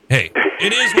hey,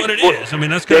 it is what it is. I mean,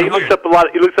 that's kind of weird. He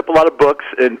looks up a lot of books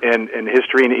and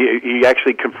history, and he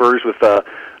actually confers with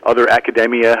other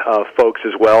academia folks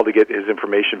as well to get his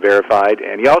information verified.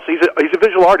 And he's a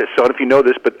visual artist. So I don't know if you know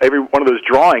this, but every one of those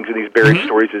drawings in these buried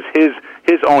stories is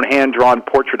his own hand drawn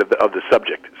portrait of the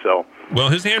subject. So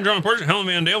his hand drawn portrait, Helen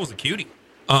Mandel was a cutie.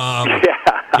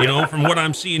 Yeah. From what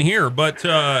I'm seeing here, but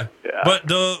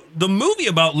the movie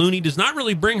about Looney does not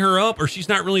really bring her up, or she's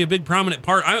not really a big prominent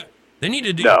part. They need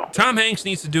to do. No. Tom Hanks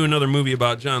needs to do another movie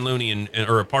about John Looney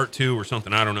or a part 2 or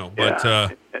something. I don't know, but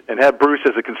and have Bruce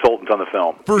as a consultant on the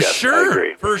film. Sure. I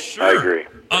agree. For sure, I agree.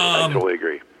 I totally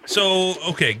agree. So,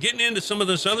 okay, getting into some of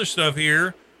this other stuff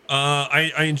here.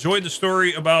 I enjoyed the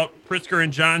story about Pritzker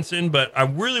and Johnson, but I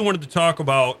really wanted to talk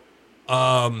about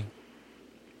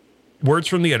words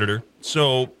from the editor.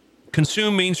 So,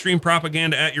 consume mainstream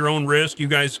propaganda at your own risk. You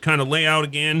guys kind of lay out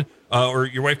again, or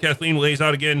your wife Kathleen lays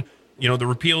out again, the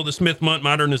repeal of the Smith-Mundt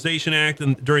Modernization Act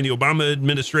during the Obama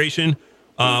administration,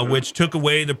 which took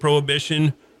away the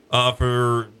prohibition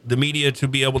for the media to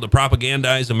be able to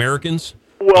propagandize Americans.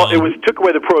 Well, it took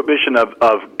away the prohibition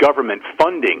of government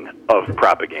funding of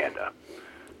propaganda.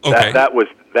 Okay. That was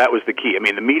the key. I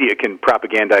mean, the media can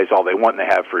propagandize all they want, and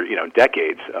they have for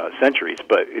decades, centuries.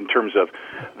 But in terms of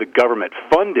the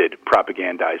government-funded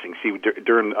propagandizing, see,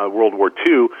 during World War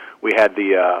II, we had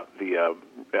the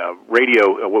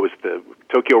radio. What was the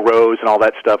Tokyo Rose and all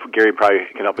that stuff? Gary probably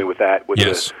can help me with that.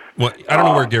 Yes. I don't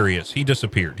know where Gary is. He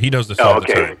disappeared. He does this all the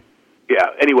time. Yeah.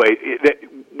 Anyway,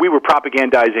 we were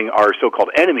propagandizing our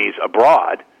so-called enemies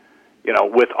abroad.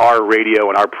 With our radio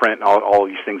and our print and all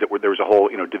these things there was a whole,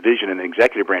 division in the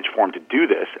executive branch formed to do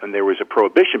this, and there was a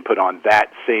prohibition put on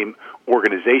that same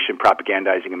organization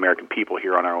propagandizing American people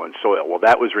here on our own soil. Well,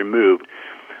 that was removed.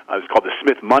 It was called the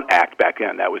Smith-Mundt Act back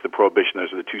then. That was the prohibition.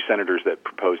 Those were the two senators that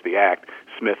proposed the act,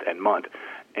 Smith and Mundt.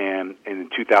 And in the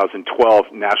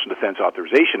 2012 National Defense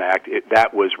Authorization Act,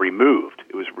 that was removed.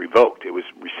 It was revoked. It was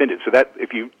rescinded. So that,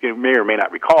 if you may or may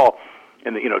not recall,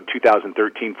 in the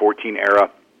 2013-14 era,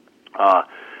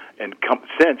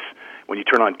 since when you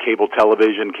turn on cable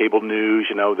television, cable news,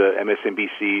 the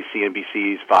MSNBC,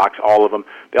 CNBCs, Fox, all of them,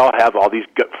 they all have all these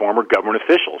former government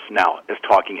officials now as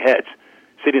talking heads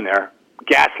sitting there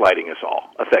gaslighting us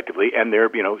all effectively, and they're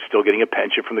still getting a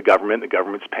pension from the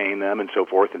government's paying them and so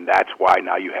forth, and that's why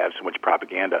now you have so much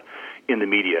propaganda in the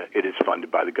media. It is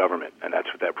funded by the government, and that's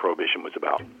what that prohibition was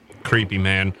about. Creepy,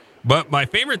 man. But my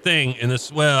favorite thing in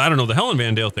this, I don't know, the Helen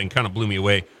Mandel thing kind of blew me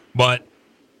away, but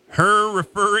her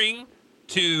referring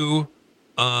to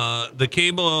the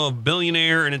cable of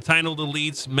billionaire and entitled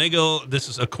elites, this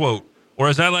is a quote, or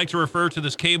as I like to refer to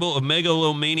this cable of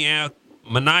megalomaniacal,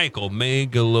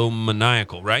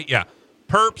 right? Yeah.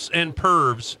 Perps and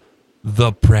pervs,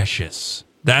 the precious.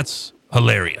 That's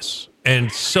hilarious and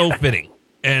so fitting.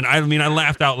 And I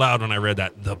laughed out loud when I read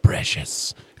that, the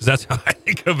precious, because that's how I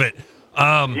think of it.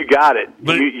 You got it.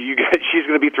 But she's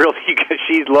going to be thrilled.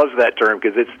 She loves that term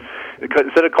because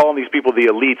instead of calling these people the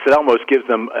elites, it almost gives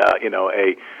them,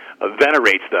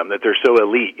 venerates them that they're so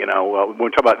elite. When we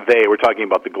talk about we're talking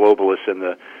about the globalists and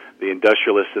the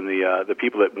industrialists and the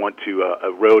people that want to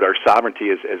erode our sovereignty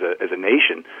as a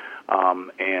nation.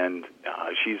 And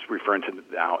she's referring to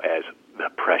now as the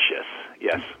precious.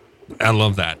 Yes. I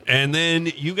love that. And then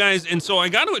you guys, and so I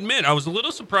got to admit, I was a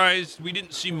little surprised we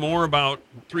didn't see more about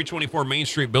 324 Main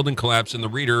Street building collapse in the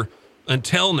Reader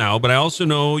until now, but I also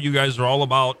know you guys are all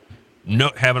about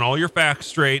having all your facts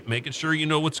straight, making sure you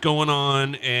know what's going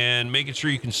on, and making sure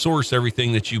you can source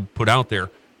everything that you put out there,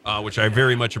 which I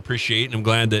very much appreciate, and I'm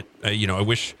glad that, I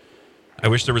wish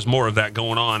there was more of that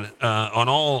going on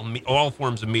all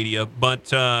forms of media,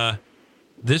 but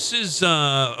this is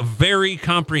a very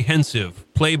comprehensive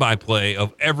play-by-play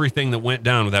of everything that went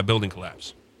down with that building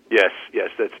collapse. Yes,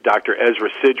 that's Dr. Ezra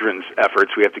Sidran's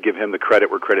efforts. We have to give him the credit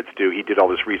where credit's due. He did all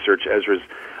this research. I've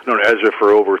known Ezra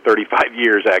for over 35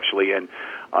 years, actually, and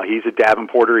he's a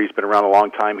Davenporter. He's been around a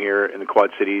long time here in the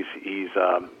Quad Cities. He's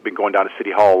been going down to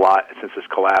City Hall a lot since this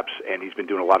collapse, and he's been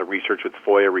doing a lot of research with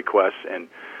FOIA requests and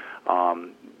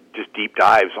just deep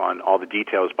dives on all the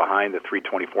details behind the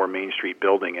 324 Main Street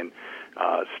building, and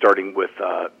starting with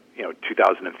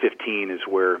 2015 is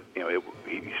where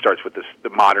he starts with the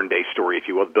modern day story, if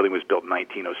you will. The building was built in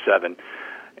 1907,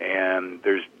 and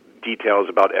there's details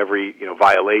about every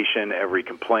violation, every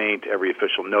complaint, every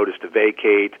official notice to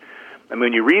vacate. And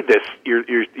when you read this, you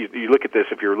look at this.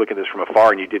 If you're looking at this from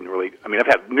afar and you didn't really, I've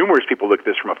had numerous people look at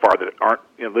this from afar that aren't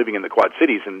living in the Quad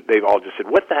Cities, and they've all just said,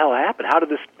 "What the hell happened? How did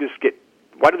this get?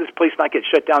 Why did this place not get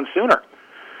shut down sooner?"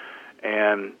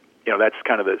 And that's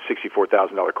kind of a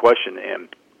 $64,000 question, and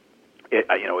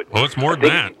it's more than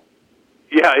that.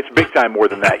 Yeah, it's big time more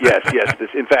than that. Yes, yes.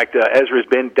 In fact, Ezra's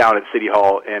been down at City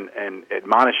Hall and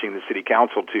admonishing the City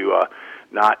Council to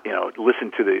not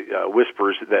listen to the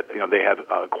whispers that they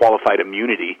have qualified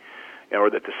immunity, or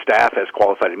that the staff has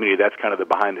qualified immunity. That's kind of the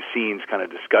behind the scenes kind of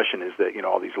discussion, is that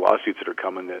all these lawsuits that are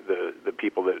coming, the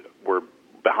people that were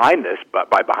behind this,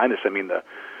 by behind this I mean the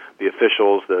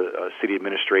officials, the city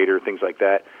administrator, things like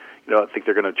that. I think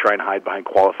they're going to try and hide behind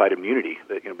qualified immunity.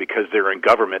 That, because they're in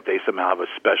government, they somehow have a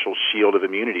special shield of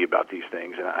immunity about these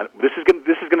things. And this is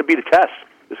going to be the test.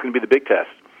 This is going to be the big test.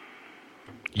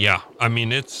 Yeah, I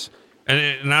mean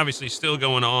and obviously still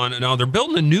going on. Now they're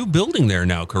building a new building there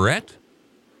now, correct?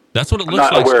 That's what it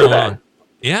looks like still on.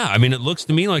 Yeah, I mean it looks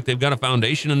to me like they've got a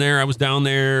foundation in there. I was down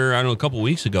there, I don't know, a couple of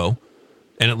weeks ago,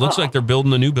 and it looks like they're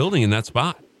building a new building in that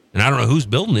spot. And I don't know who's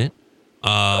building it.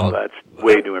 That's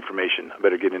way new information. I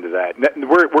better get into that.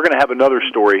 We're going to have another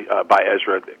story by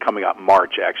Ezra coming out in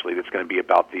March, actually, that's going to be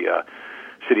about the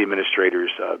city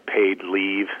administrator's paid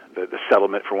leave, the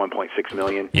settlement for $1.6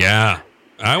 million. Yeah.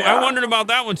 I wondered about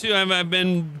that one, too. I've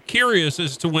been curious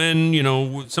as to when,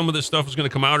 some of this stuff was going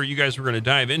to come out, or you guys were going to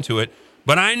dive into it.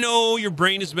 But I know your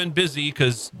brain has been busy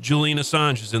because Julian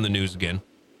Assange is in the news again.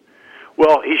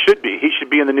 Well, he should be. He should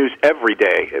be in the news every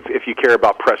day if you care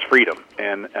about press freedom.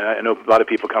 And I know a lot of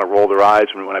people kind of roll their eyes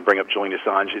when I bring up Julian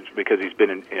Assange. It's because he's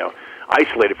been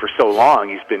isolated for so long.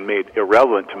 He's been made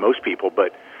irrelevant to most people.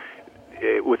 But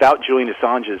without Julian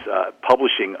Assange's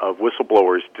publishing of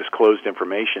whistleblowers' disclosed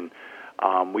information,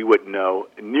 we wouldn't know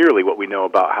nearly what we know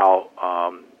about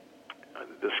how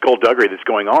the skullduggery that's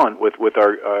going on with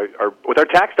our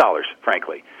tax dollars,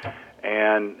 frankly.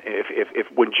 And if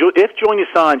Julian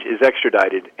Assange is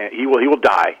extradited, he will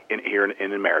die here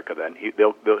in America. Then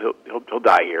he'll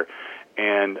die here,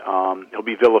 and he'll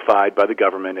be vilified by the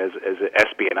government as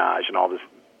espionage and all this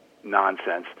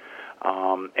nonsense.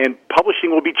 And publishing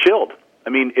will be chilled.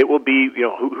 I mean, it will be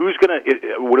who's going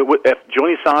to if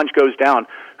Julian Assange goes down,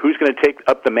 who's going to take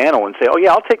up the mantle and say, oh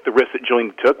yeah, I'll take the risk that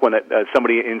Julian took when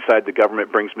somebody inside the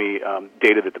government brings me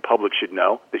data that the public should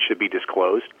know, that should be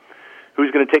disclosed. Who's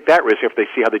going to take that risk if they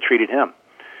see how they treated him?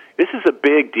 This is a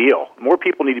big deal. More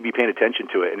people need to be paying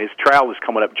attention to it. And his trial is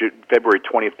coming up February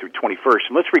 20th through 21st.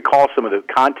 And let's recall some of the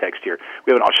context here.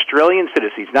 We have an Australian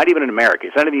citizen. He's not even in America.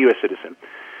 He's not even a U.S. citizen.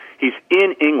 He's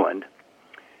in England,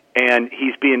 and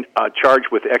he's being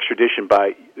charged with extradition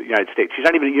by the United States. He's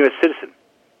not even a U.S. citizen.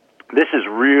 This is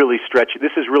really stretchy.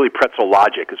 This is really pretzel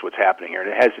logic is what's happening here, and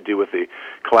it has to do with the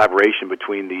collaboration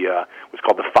between the what's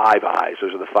called the Five Eyes.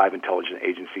 Those are the 5 intelligence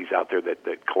agencies out there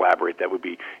that collaborate. That would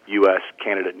be U.S.,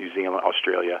 Canada, New Zealand,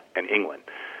 Australia, and England.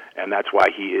 And that's why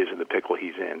he is in the pickle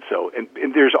he's in. So, and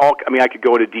there's all, I mean, I could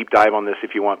go into a deep dive on this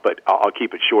if you want, but I'll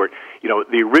keep it short.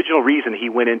 The original reason he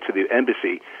went into the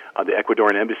embassy, the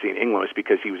Ecuadorian embassy in England, was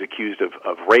because he was accused of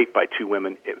rape by 2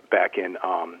 women back in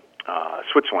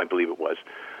Switzerland, I believe it was.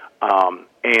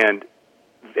 And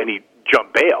he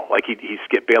jumped bail, like he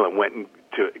skipped bail and went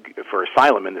for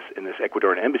asylum in this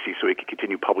Ecuadorian embassy so he could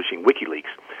continue publishing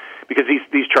WikiLeaks, because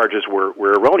these charges were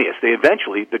erroneous.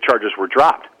 The charges were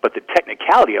dropped, but the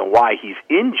technicality on why he's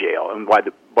in jail and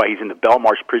why he's in the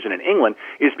Belmarsh prison in England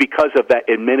is because of that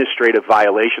administrative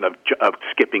violation of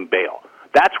skipping bail.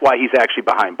 That's why he's actually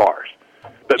behind bars.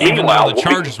 But even though the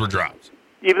charges were dropped.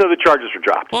 Even though the charges were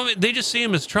dropped. Well, they just see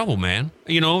him as trouble, man.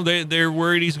 They're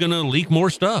worried he's going to leak more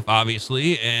stuff,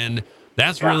 obviously, and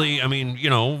that's really, I mean,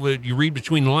 you read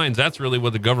between the lines, that's really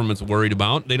what the government's worried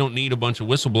about. They don't need a bunch of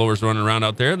whistleblowers running around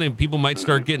out there. People might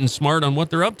start getting smart on what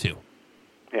they're up to.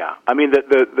 Yeah, I mean,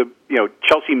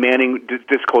 Chelsea Manning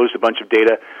disclosed a bunch of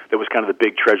data that was kind of the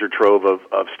big treasure trove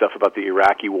of stuff about the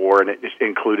Iraqi war, and it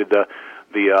included the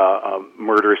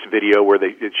murderous video where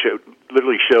it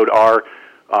literally showed our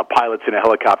pilots in a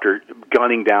helicopter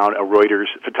gunning down a Reuters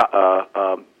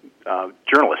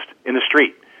journalist in the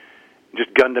street,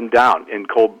 just gunned him down in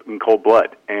cold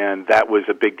blood, and that was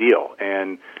a big deal.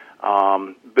 And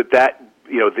but that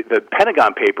the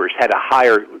Pentagon Papers had a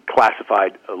higher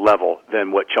classified level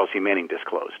than what Chelsea Manning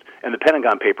disclosed, and the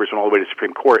Pentagon Papers went all the way to the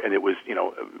Supreme Court, and it was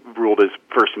ruled as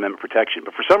First Amendment protection.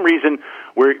 But for some reason,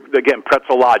 we're again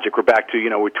pretzel logic. We're back to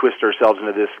we twist ourselves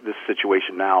into this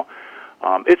situation now.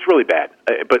 It's really bad,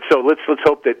 but so let's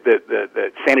hope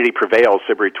that sanity prevails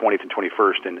February 20th and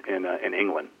 21st in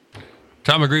England.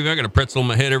 Tom McGreevy, I got a pretzel in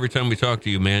my head every time we talk to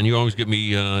you, man. You always get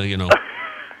me,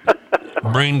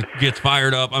 brain gets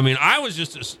fired up. I mean, I was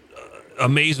just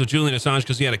amazed with Julian Assange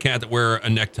because he had a cat that wear a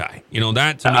necktie.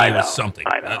 That to me was something.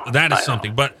 That is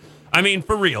something. But I mean,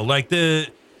 for real, like we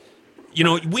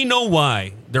know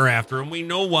why they're after him. We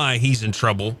know why he's in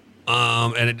trouble.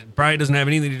 And it probably doesn't have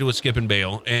anything to do with skip and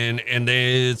bail. And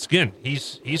it's, again,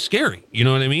 he's scary. You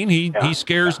know what I mean? He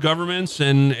scares governments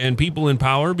and people in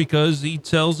power because he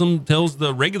tells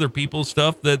the regular people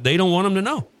stuff that they don't want them to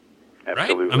know.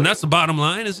 Absolutely. Right? I mean, that's the bottom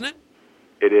line, isn't it?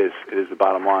 It is. It is the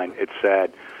bottom line. It's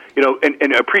sad. You know,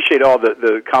 and appreciate all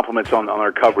the compliments on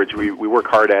our coverage. We work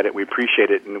hard at it. We appreciate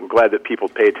it, and we're glad that people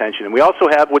pay attention. And we also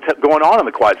have what's going on in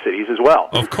the Quad Cities as well.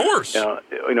 Of course.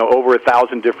 You know, over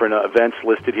 1,000 different events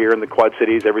listed here in the Quad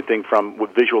Cities, everything from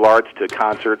visual arts to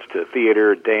concerts to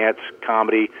theater, dance,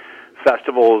 comedy,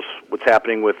 festivals, what's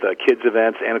happening with kids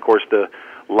events, and, of course, the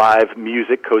live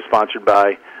music co-sponsored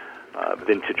by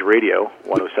Vintage Radio,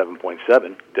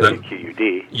 107.7,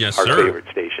 WQUD, yes, our sir. favorite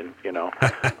station, you know.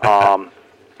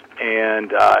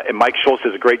 And Mike Schultz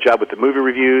does a great job with the movie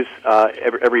reviews.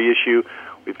 Every issue,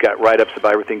 we've got write-ups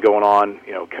about everything going on.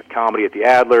 You know, comedy at the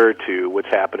Adler to what's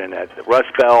happening at the Rust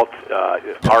Belt,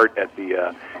 art at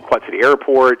the Quad City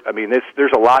Airport. I mean,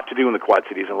 there's a lot to do in the Quad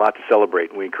Cities and a lot to celebrate.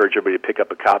 And we encourage everybody to pick up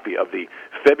a copy of the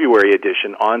February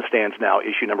edition on stands now,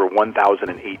 issue number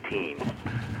 1018.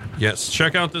 Yes,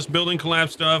 check out this building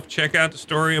collapse stuff. Check out the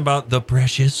story about the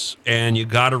Precious, and you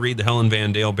got to read the Helen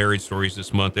Van Dale buried stories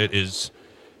this month. It is.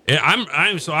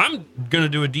 I'm gonna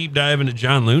do a deep dive into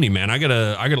John Looney, man. I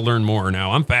gotta learn more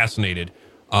now. I'm fascinated.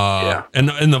 And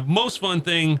the most fun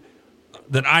thing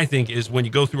that I think is when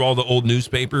you go through all the old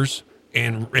newspapers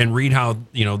and read how,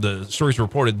 you know, the stories were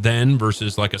reported then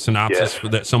versus like a synopsis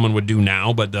that someone would do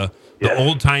now. But the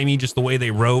old timey, just the way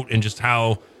they wrote and just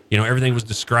how, you know, everything was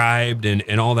described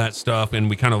and all that stuff. And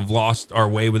we kind of lost our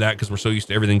way with that because we're so used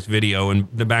to everything's video.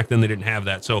 And back then they didn't have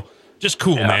that. So just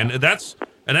cool, man.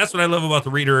 And that's what I love about the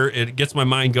Reader. It gets my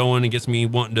mind going and gets me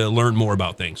wanting to learn more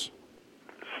about things.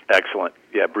 Excellent.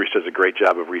 Yeah, Bruce does a great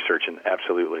job of researching.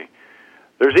 Absolutely.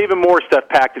 There's even more stuff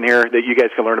packed in here that you guys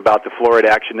can learn about. The Florida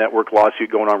Action Network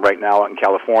lawsuit going on right now out in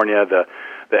California. The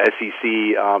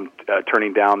SEC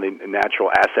turning down the natural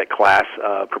asset class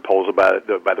proposal by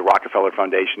the Rockefeller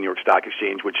Foundation, New York Stock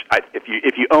Exchange. Which,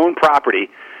 if you own property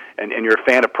and you're a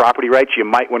fan of property rights, you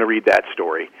might want to read that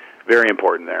story. Very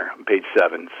important there on page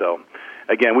 7. So,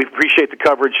 again, we appreciate the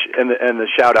coverage and the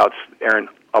shout-outs, Aaron,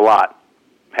 a lot.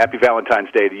 Happy Valentine's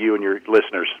Day to you and your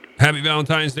listeners. Happy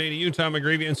Valentine's Day to you, Tom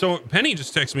McGreevy. And so Penny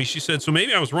just texted me. She said, so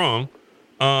maybe I was wrong.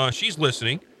 She's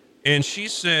listening. And she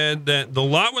said that the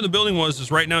lot where the building was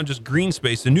is right now just green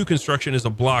space. The new construction is a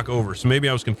block over. So maybe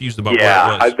I was confused about where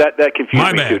it was. That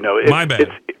confused me too. No, My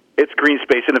bad. It's green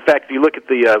space. And in fact, if you look at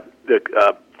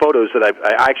the photos that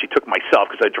I actually took myself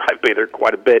because I drive by there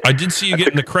quite a bit. I did see you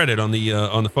getting the credit on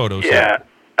the photos. Yeah. So.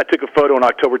 I took a photo on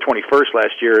October 21st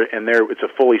last year, and it's a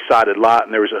fully sodded lot,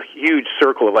 and there was a huge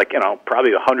circle of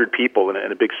probably 100 people in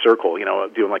a big circle,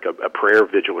 doing like a prayer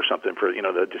vigil or something for,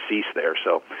 the deceased there.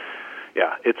 So,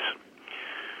 yeah,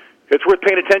 it's worth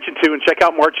paying attention to, and check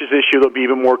out March's issue. There'll be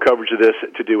even more coverage of this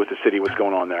to do with the city, what's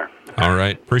going on there. All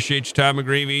right. Appreciate you, Todd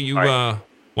McGreevy. You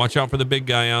watch out for the big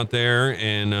guy out there,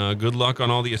 and good luck on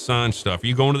all the Assange stuff. Are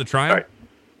you going to the trial? All right.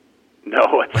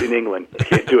 No, it's in England. I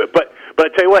can't do it. But I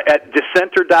tell you what, at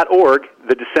dissenter.org,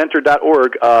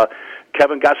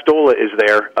 Kevin Gostola is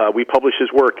there. We publish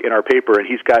his work in our paper, and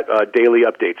he's got daily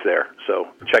updates there. So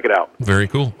check it out. Very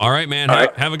cool. All right, man. All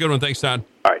right. Have a good one. Thanks, Todd.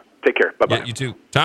 All right. Take care. Bye-bye. Yeah, you too.